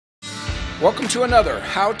Welcome to another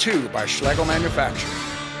How-To by Schlagel Manufacturing.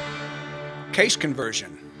 Case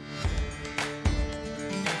conversion.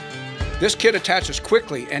 This kit attaches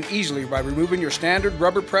quickly and easily by removing your standard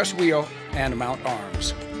rubber press wheel and mount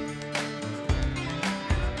arms.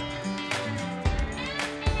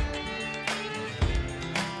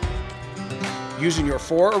 Using your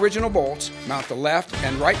 4 original bolts, mount the left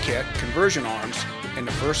and right kit conversion arms in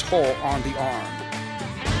the first hole on the arm.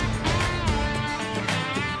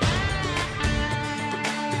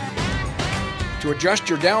 To adjust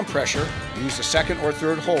your down pressure, use the second or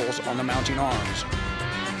third holes on the mounting arms.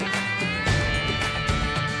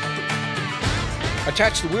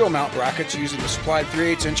 Attach the wheel mount brackets using the supplied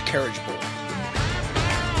 3/8" carriage bolt.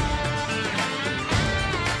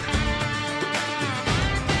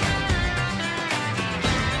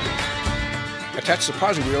 Attach the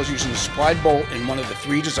posi wheels using the supplied bolt in one of the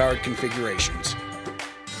 3 desired configurations.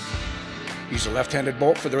 Use the left-handed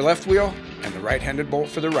bolt for the left wheel and the right-handed bolt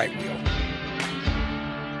for the right wheel.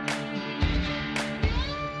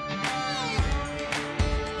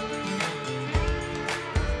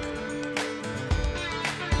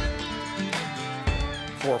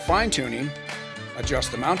 For fine-tuning,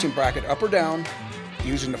 adjust the mounting bracket up or down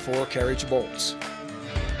using the 4 carriage bolts.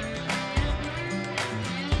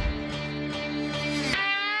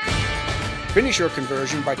 Finish your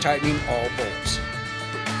conversion by tightening all bolts.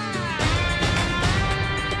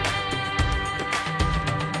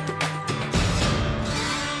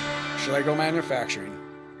 Schlagel Manufacturing.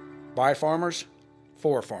 By farmers,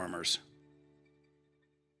 for farmers.